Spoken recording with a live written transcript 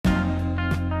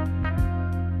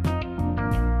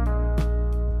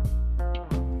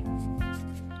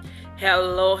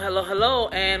Hello, hello, hello,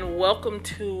 and welcome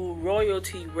to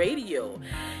Royalty Radio.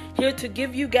 Here to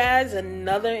give you guys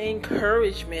another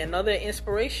encouragement, another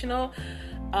inspirational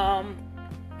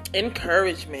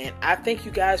encouragement. I thank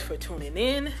you guys for tuning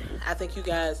in. I thank you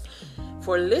guys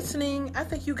for listening. I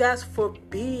thank you guys for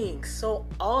being so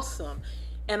awesome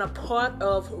and a part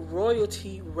of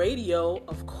Royalty Radio,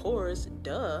 of course,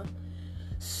 duh.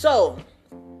 So,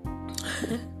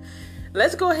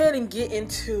 let's go ahead and get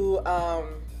into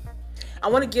I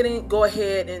want to go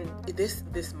ahead and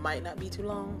this might not be too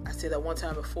long. I said that one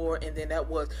time before, and then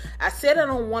I said it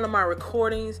on one of my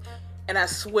recordings, and I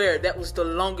swear that was the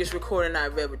longest recording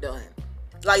I've ever done.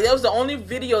 Like, that was the only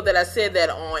video that I said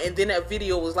that on, and then that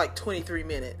video was like 23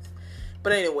 minutes.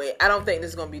 But anyway, I don't think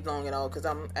this is going to be long at all, because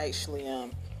I'm actually,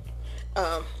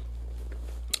 I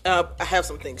have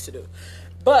some things to do.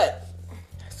 But,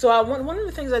 so one of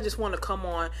the things I just want to come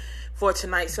on for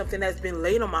tonight, something that's been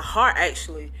laid on my heart,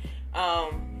 actually,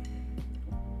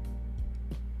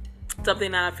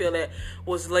 something that I feel that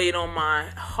was laid on my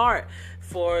heart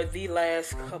for the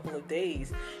last couple of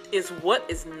days is what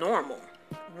is normal.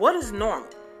 What is normal?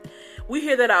 We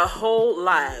hear that our whole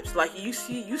lives, like you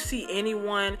see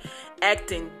anyone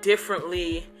acting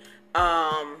differently,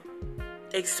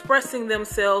 expressing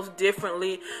themselves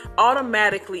differently,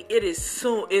 automatically it is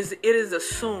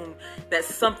assumed that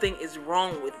something is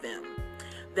wrong with them,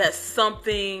 that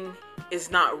something is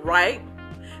not right,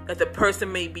 that the person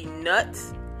may be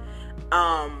nuts.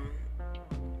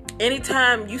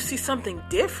 Anytime you see something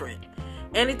different,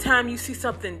 a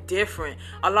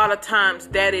lot of times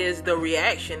that is the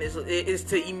reaction, is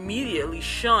to immediately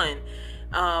shun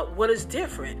what is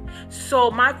different.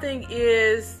 So my thing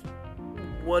is,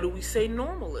 what do we say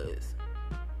normal is?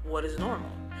 What is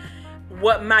normal?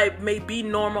 What may be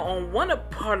normal on one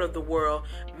part of the world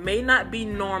may not be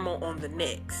normal on the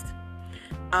next.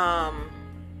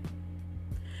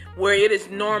 Where it is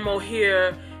normal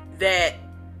here that,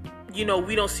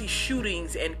 we don't see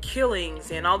shootings and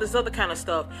killings and all this other kind of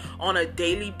stuff on a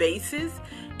daily basis.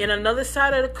 In another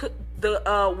side of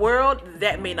the world,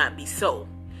 that may not be so.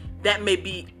 That may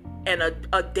be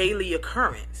a daily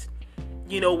occurrence,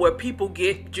 where people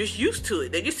get just used to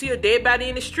it. They just see a dead body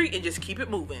in the street and just keep it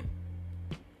moving.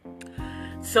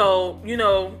 So,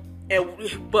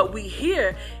 but we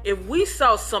hear, if we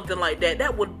saw something like that,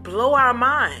 that would blow our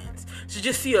minds. To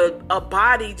just see a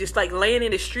body just like laying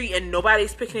in the street and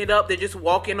nobody's picking it up, they're just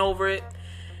walking over it.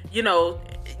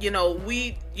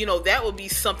 That would be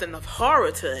something of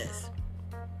horror to us.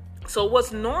 So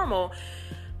what's normal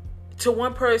to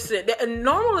one person?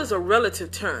 Normal is a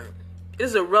relative term. It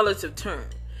is a relative term.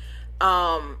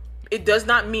 It does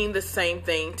not mean the same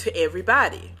thing to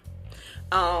everybody.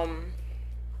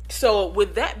 So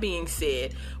with that being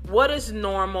said, what is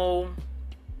normal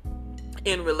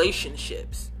in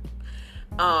relationships?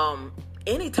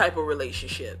 Any type of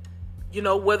relationship,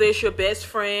 whether it's your best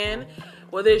friend,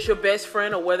 or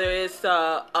whether it's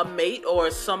a mate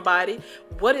or somebody,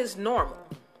 what is normal?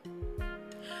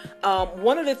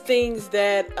 One of the things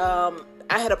that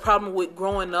I had a problem with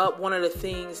growing up, one of the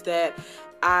things that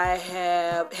I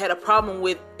have had a problem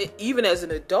with even as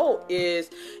an adult is,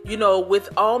 with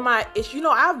all my issues,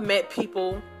 I've met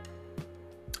people,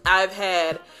 I've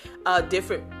had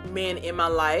different men in my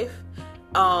life,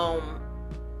 but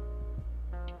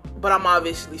I'm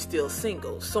obviously still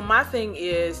single. So my thing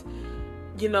is,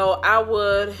 I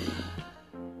would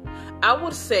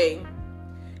say,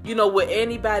 would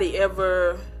anybody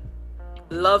ever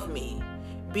love me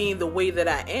being the way that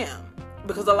I am?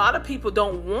 Because a lot of people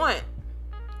don't want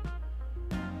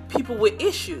people with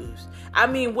issues. I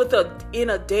mean,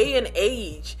 in a day and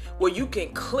age where you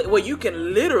can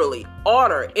literally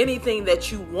order anything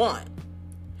that you want.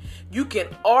 You can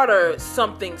order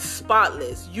something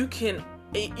spotless. You can,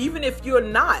 even if you're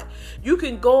not, you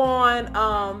can go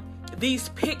on these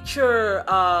picture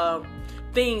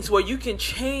things where you can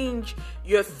change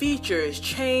your features,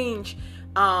 change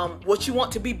what you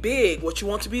want to be big, what you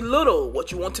want to be little,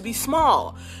 what you want to be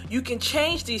small. You can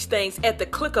change these things at the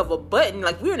click of a button.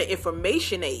 Like, we're in an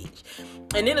information age,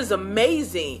 and it is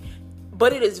amazing,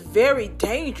 but it is very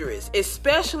dangerous,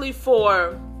 especially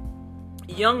for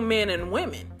young men and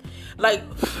women. Like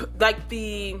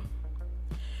the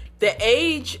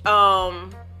age,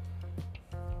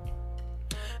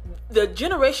 the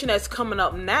generation that's coming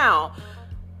up now,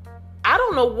 I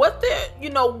don't know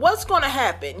what's going to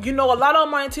happen. A lot of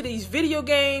them are into these video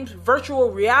games, virtual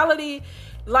reality.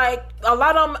 Like, a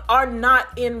lot of them are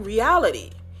not in reality,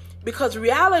 because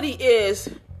reality is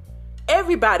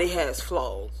everybody has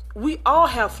flaws. We all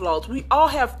have flaws. We all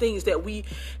have things that we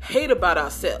hate about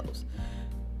ourselves.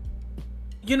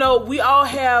 We all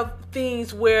have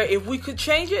things where if we could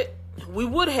change it, we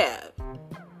would have.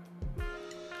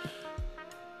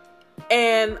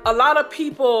 And a lot of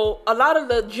people, a lot of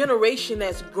the generation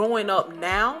that's growing up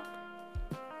now,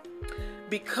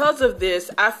 because of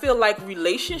this, I feel like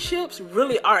relationships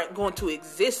really aren't going to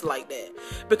exist like that,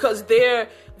 because they're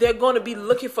going to be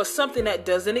looking for something that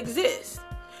doesn't exist.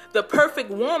 The perfect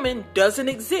woman doesn't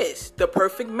exist. The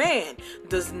perfect man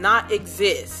does not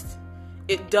exist.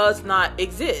 It does not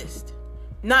exist.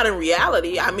 Not in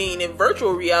reality. I mean, in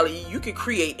virtual reality, you can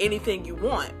create anything you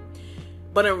want.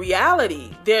 But in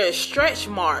reality, there is stretch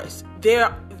marks.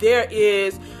 There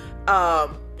is,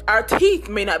 our teeth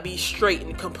may not be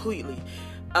straightened completely.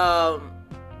 Our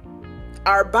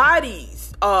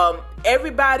bodies,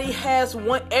 everybody has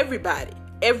one, everybody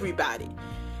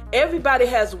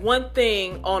has one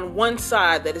thing on one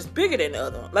side that is bigger than the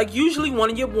other. Like usually one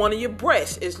of your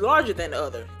breasts is larger than the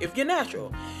other, if you're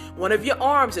natural. One of your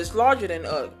arms is larger than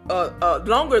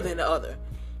longer than the other.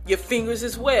 Your fingers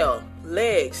as well,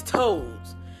 legs,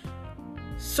 toes.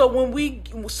 So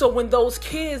when those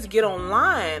kids get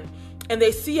online and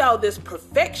they see all this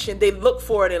perfection, they look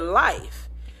for it in life.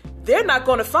 They're not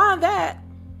going to find that.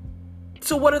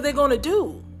 So what are they going to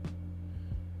do?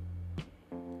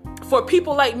 For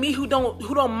people like me who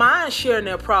don't mind sharing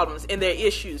their problems and their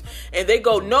issues, and they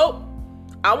go, nope,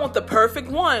 I want the perfect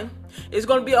one. There's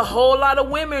going to be a whole lot of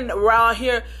women around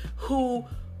here who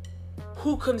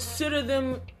consider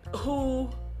them,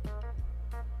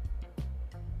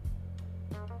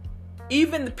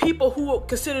 even the people who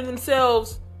consider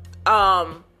themselves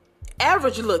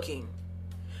average looking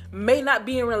may not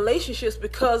be in relationships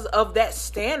because of that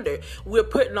standard we're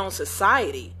putting on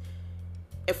society.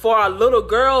 And for our little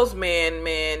girls, man,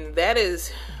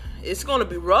 it's going to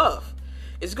be rough.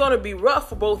 It's going to be rough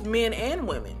for both men and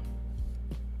women.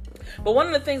 But one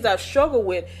of the things I've struggled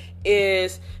with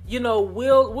is,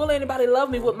 will anybody love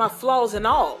me with my flaws and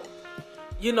all?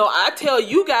 I tell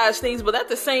you guys things, but that's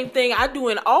the same thing I do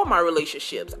in all my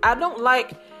relationships. I don't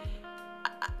like,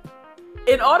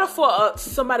 in order for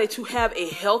somebody to have a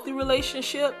healthy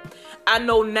relationship, I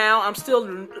know now, I'm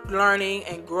still learning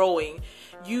and growing,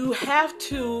 you have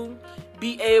to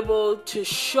be able to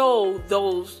show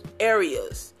those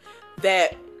areas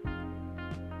that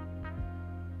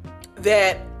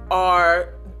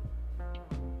are,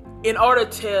 in order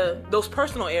to, those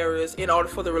personal areas, in order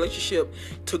for the relationship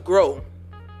to grow.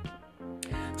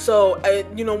 So,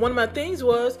 one of my things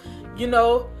was,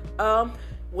 will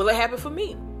it happen for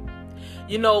me?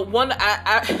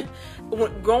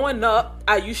 Growing up,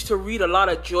 I used to read a lot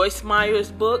of Joyce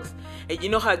Meyer's books. And you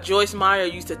know how Joyce Meyer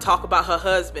used to talk about her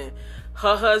husband.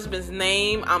 Her husband's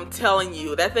name, I'm telling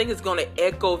you, that thing is going to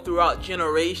echo throughout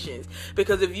generations.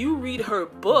 Because if you read her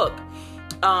book,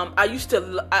 I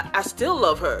still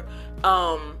love her.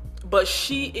 But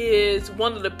she is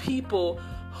one of the people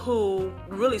who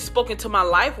really spoke into my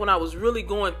life when I was really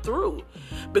going through.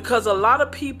 Because a lot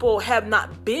of people have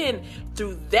not been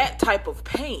through that type of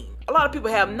pain. A lot of people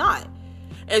have not.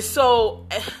 And so,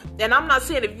 and I'm not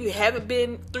saying if you haven't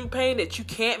been through pain that you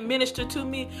can't minister to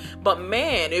me, but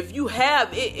man, if you have,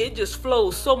 it just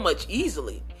flows so much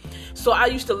easily. So I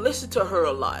used to listen to her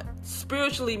a lot.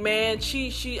 Spiritually, man,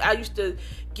 I used to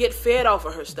get fed off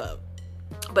of her stuff.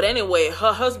 But anyway,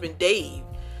 her husband Dave,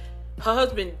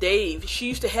 she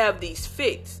used to have these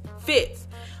fits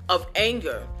of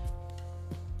anger.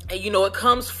 And, it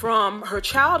comes from her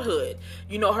childhood.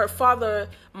 Her father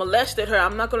molested her.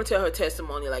 I'm not going to tell her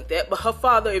testimony like that. But her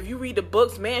father, if you read the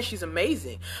books, man, she's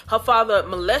amazing. Her father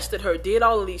molested her, did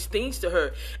all of these things to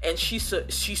her, and she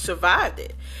survived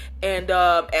it. And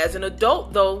as an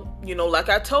adult, though, like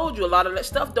I told you, a lot of that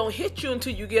stuff don't hit you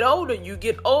until you get older. You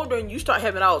get older and you start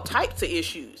having all types of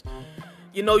issues.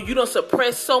 You don't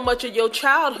suppress so much of your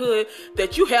childhood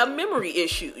that you have memory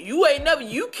issues.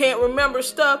 You can't remember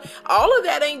stuff. All of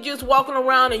that ain't just walking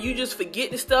around and you just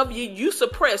forgetting stuff. You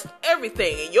suppressed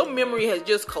everything and your memory has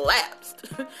just collapsed.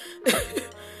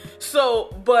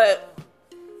 So, but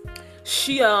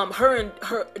she, her and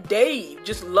Dave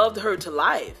just loved her to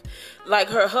life. Like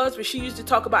her husband, she used to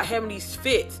talk about having these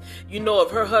fits,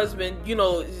 of her husband,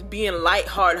 being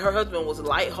lighthearted. Her husband was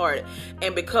lighthearted.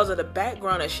 And because of the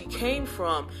background that she came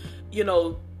from,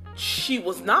 she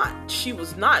was not. She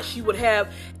would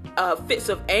have fits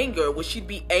of anger where she'd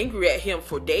be angry at him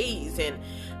for days. And,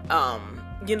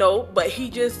 but she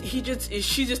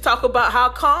just talk about how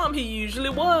calm he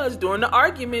usually was during the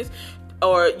arguments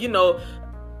or,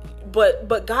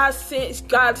 but God sent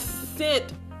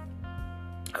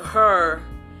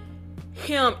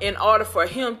him in order for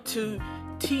him to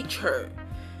teach her.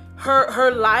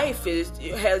 Her life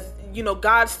has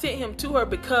God sent him to her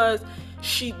because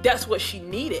that's what she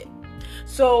needed.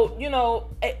 So,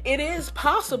 it is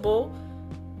possible,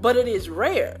 but it is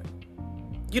rare,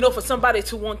 for somebody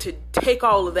to want to take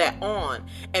all of that on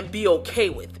and be okay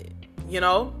with it,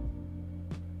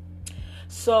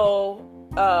 So,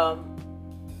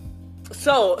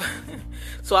 so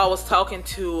I was talking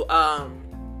to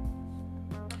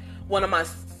one of my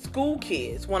school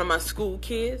kids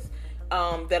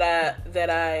that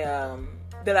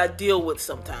I deal with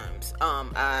sometimes.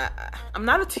 I'm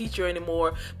not a teacher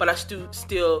anymore, but I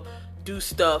still do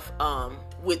stuff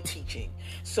with teaching.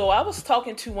 So I was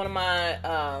talking to one of my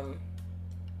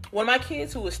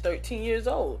kids who was 13 years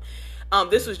old.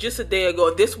 This was just a day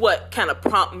ago. This what kind of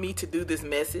prompted me to do this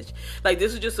message. Like,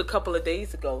 this was just a couple of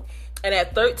days ago. And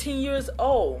at 13 years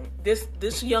old,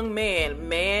 this young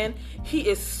man,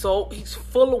 he's full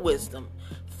of wisdom.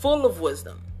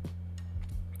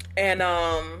 And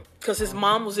because his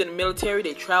mom was in the military,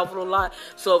 they traveled a lot.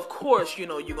 So of course, you're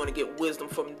going to get wisdom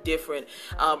from different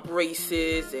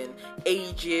races and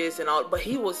ages and all. But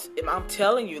I'm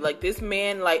telling you, like, this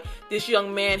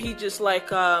young man, he just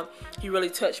he really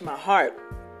touched my heart.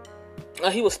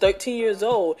 He was 13 years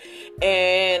old,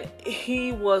 and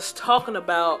he was talking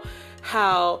about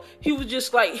how he was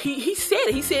just like, he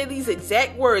said these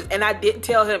exact words, and I didn't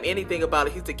tell him anything about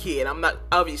it. He's a kid. I'm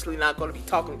obviously not going to be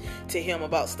talking to him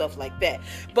about stuff like that.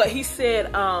 But he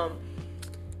said,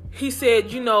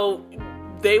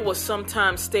 they will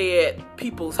sometimes stay at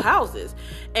people's houses,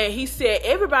 and he said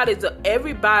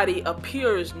everybody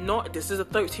appears not. This is a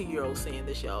 13-year-old saying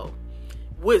this, y'all.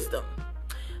 Wisdom.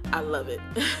 I love it.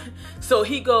 So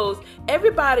he goes,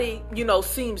 everybody,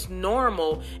 seems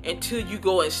normal until you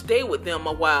go and stay with them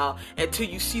a while, until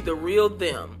you see the real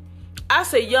them. I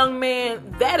say, young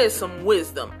man, that is some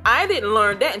wisdom. I didn't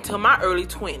learn that until my early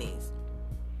 20s.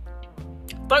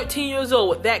 13 years old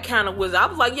with that kind of wisdom. I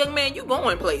was like, young man, you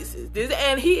going places.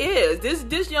 And he is.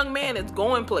 This young man is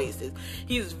going places.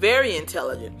 He's very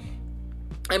intelligent.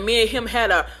 And me and him had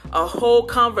a whole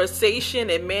conversation,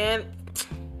 and man,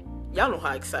 y'all know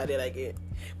how excited I get.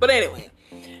 But anyway,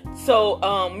 so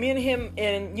me and him,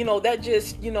 and that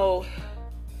just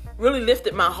really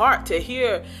lifted my heart to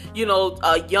hear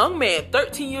a young man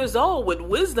 13 years old with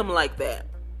wisdom like that.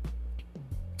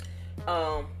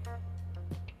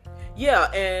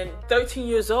 And 13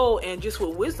 years old and just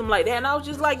with wisdom like that. And I was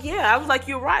just like,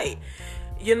 you're right.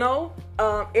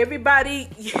 Everybody,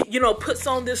 puts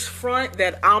on this front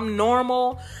that I'm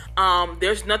normal.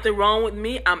 There's nothing wrong with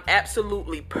me. I'm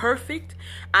absolutely perfect.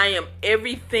 I am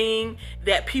everything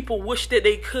that people wish that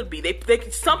they could be.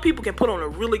 Some people can put on a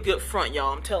really good front,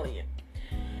 y'all. I'm telling you.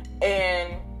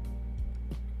 And,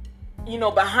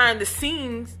 behind the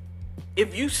scenes,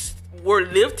 if you were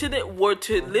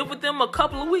to live with them a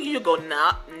couple of weeks, you go,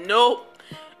 no.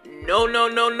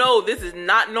 This is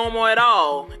not normal at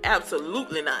all.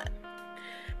 Absolutely not.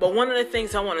 But one of the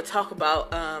things I want to talk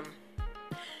about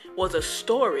was a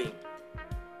story.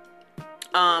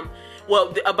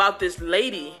 About this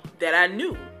lady that I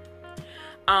knew.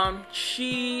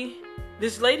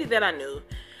 This lady that I knew,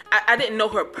 I didn't know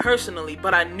her personally,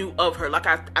 but I knew of her. Like,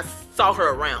 I saw her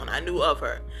around. I knew of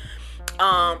her.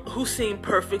 Who seemed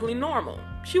perfectly normal.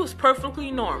 She was perfectly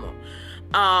normal.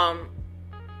 From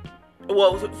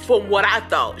what I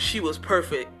thought, she was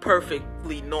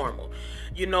perfectly normal.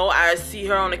 I see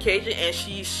her on occasion, and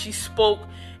she spoke,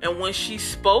 and when she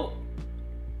spoke,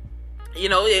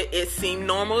 it seemed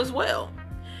normal as well.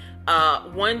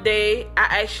 One day,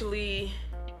 I actually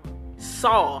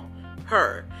saw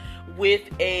her with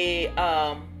a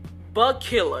bug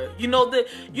killer.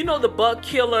 The bug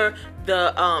killer,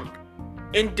 the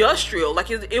industrial, like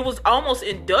it was almost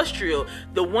industrial.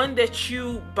 The one that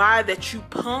you buy, that you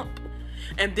pump,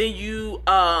 and then you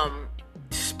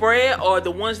spray, or the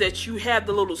ones that you have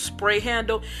the little spray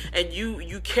handle, and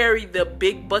you carry the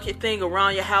big bucket thing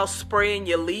around your house spraying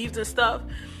your leaves and stuff.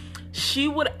 She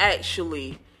would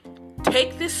actually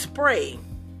take this spray,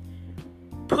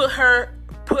 put it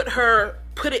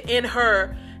in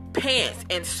her pants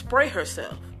and spray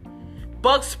herself.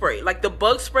 Bug spray, like the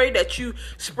bug spray that you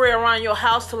spray around your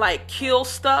house to like kill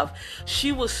stuff.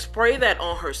 She would spray that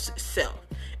on herself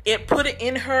and put it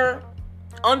in her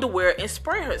underwear and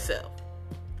spray herself.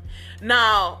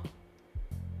 Now,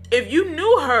 if you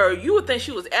knew her, you would think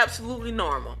she was absolutely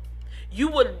normal. You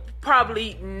would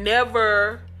probably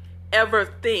never ever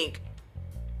think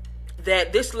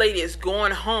that this lady is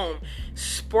going home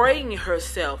spraying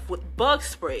herself with bug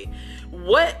spray.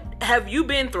 What have you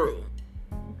been through?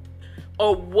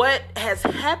 Or what has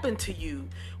happened to you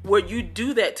where you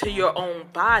do that to your own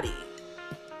body?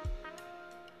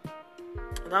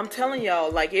 And I'm telling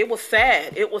y'all, like, it was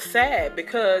sad. It was sad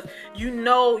because you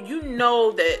know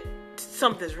that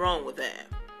something's wrong with that.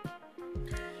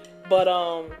 But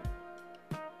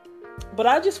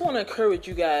I just want to encourage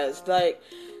you guys, like,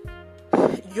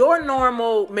 your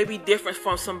normal may be different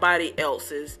from somebody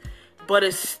else's, but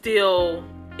it's still,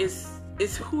 it's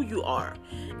who you are.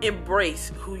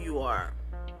 Embrace who you are.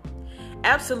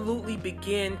 Absolutely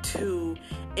begin to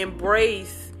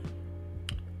embrace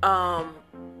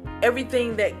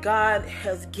everything that God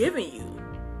has given you.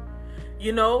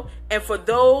 You know, and for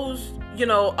those, you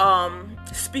know,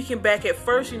 speaking back at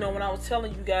first, you know, when I was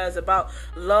telling you guys about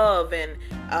love and,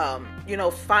 you know,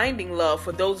 finding love,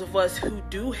 for those of us who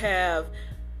do have,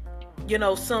 you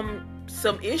know, some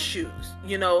issues,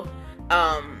 you know,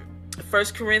 1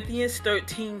 Corinthians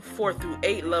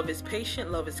 13:4-8, love is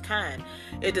patient, love is kind.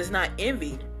 It does not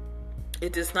envy.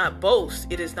 It does not boast.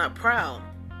 It is not proud.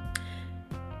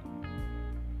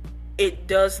 It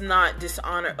does not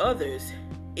dishonor others.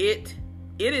 It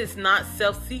is not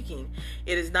self-seeking.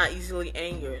 It is not easily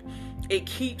angered. It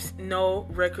keeps no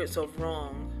records of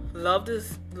wrong. Love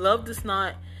does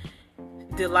not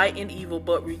delight in evil,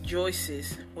 but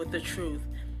rejoices with the truth.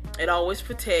 It always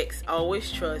protects,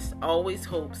 always trusts, always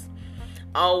hopes,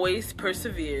 always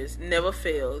perseveres, never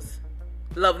fails.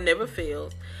 Love never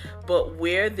fails. But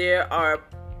where there are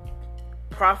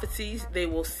prophecies, they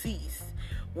will cease.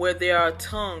 Where there are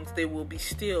tongues, they will be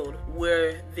stilled.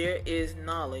 Where there is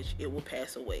knowledge, it will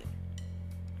pass away.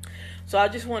 So I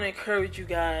just want to encourage you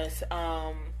guys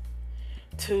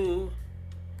to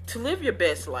live your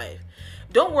best life.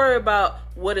 Don't worry about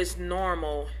what is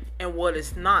normal and what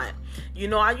is not. You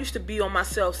know, I used to be on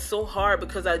myself so hard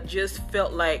because I just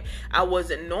felt like I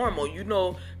wasn't normal. You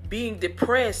know, being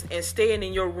depressed and staying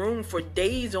in your room for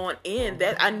days on end,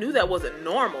 that I knew that wasn't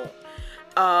normal.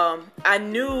 I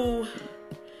knew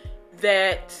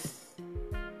that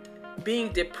being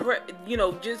depressed, you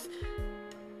know, just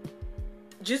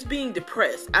being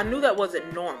depressed, I knew that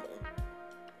wasn't normal.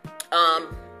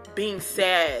 Being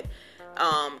sad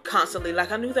constantly,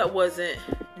 like, I knew that wasn't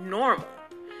normal.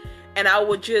 And I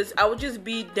would just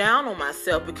be down on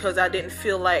myself because I didn't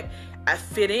feel like I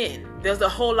fit in. There's a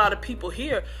whole lot of people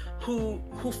here who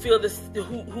feel this,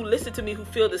 who listen to me, who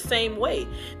feel the same way.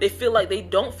 They feel like they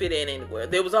don't fit in anywhere.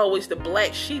 There was always the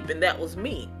black sheep, and that was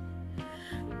me.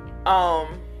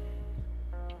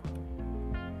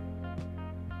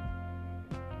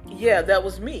 Yeah, that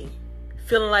was me.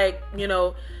 Feeling like, you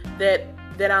know, that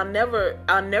I'll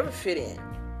never fit in.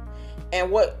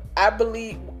 And what I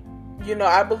believe, you know,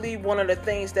 I believe one of the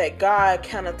things that God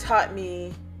kind of taught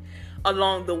me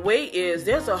along the way is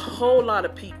there's a whole lot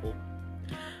of people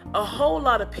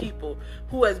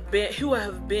who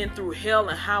have been through hell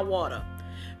and high water,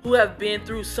 who have been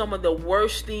through some of the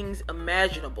worst things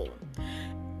imaginable.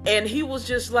 And he was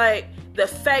just like, the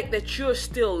fact that you're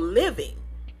still living,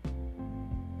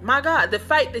 my God, the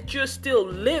fact that you're still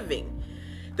living,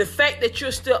 the fact that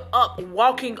you're still up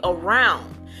walking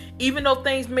around, even though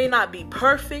things may not be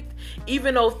perfect,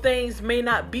 even though things may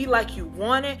not be like you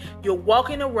want it, you're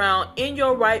walking around in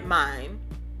your right mind.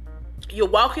 You're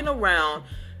walking around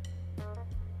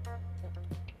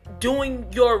doing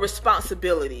your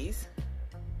responsibilities,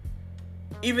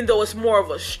 even though it's more of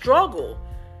a struggle.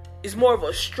 It's more of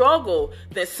a struggle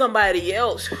than somebody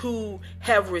else who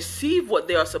have received what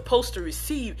they are supposed to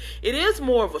receive. It is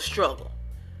more of a struggle.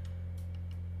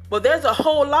 But there's a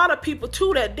whole lot of people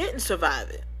too that didn't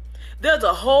survive it. There's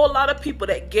a whole lot of people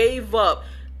that gave up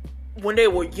when they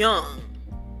were young.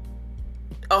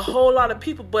 A whole lot of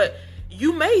people, but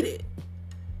you made it.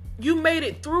 You made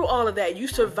it through all of that. You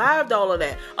survived all of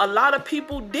that. A lot of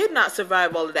people did not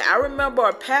survive all of that. I remember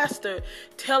a pastor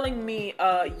telling me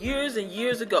years and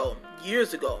years ago,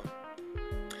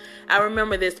 I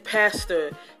remember this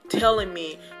pastor telling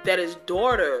me that his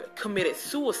daughter committed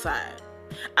suicide.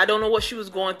 I don't know what she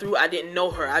was going through. I didn't know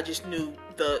her. I just knew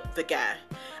the guy.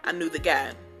 I knew the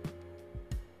guy.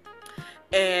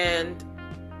 And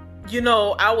you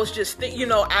know, I was just thinking, you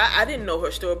know, I didn't know her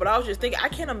story, but I was just thinking, I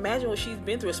can't imagine what she's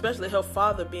been through, especially her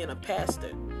father being a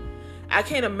pastor. I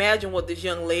can't imagine what this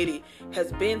young lady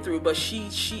has been through, but she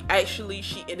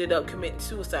ended up committing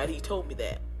suicide. He told me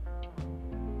that.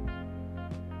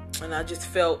 And I just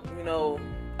felt, you know,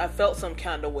 I felt some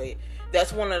kind of way.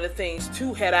 That's one of the things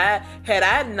too. Had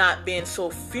I not been so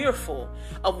fearful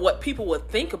of what people would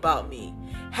think about me,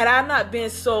 had I not been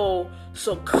so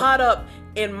caught up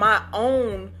in my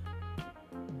own,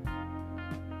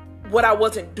 what I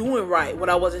wasn't doing right, what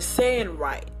I wasn't saying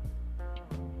right,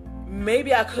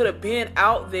 maybe I could have been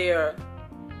out there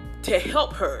to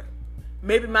help her.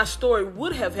 Maybe my story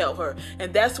would have helped her.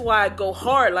 And that's why I go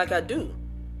hard like I do.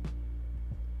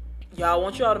 Y'all, I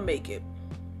want y'all to make it.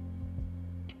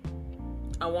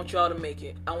 I want y'all to make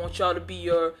it. I want y'all to be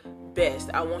your best.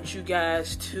 I want you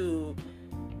guys to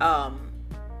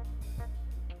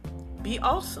be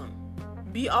awesome.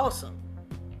 Be awesome.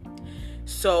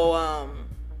 So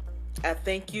I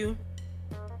thank you.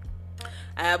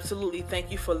 I absolutely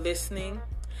thank you for listening.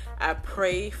 I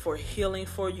pray for healing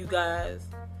for you guys.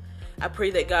 I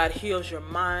pray that God heals your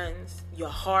minds, your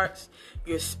hearts,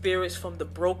 your spirits from the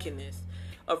brokenness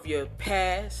of your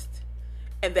past,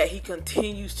 and that He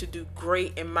continues to do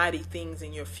great and mighty things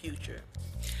in your future.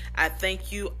 I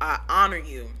thank you. I honor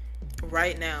you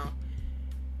right now.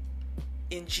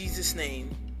 In Jesus'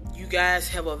 name. You guys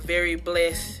have a very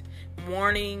blessed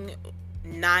morning,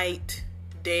 night,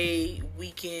 day,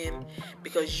 weekend,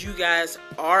 because you guys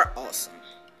are awesome.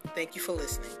 Thank you for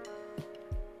listening.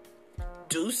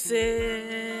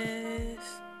 Deuces.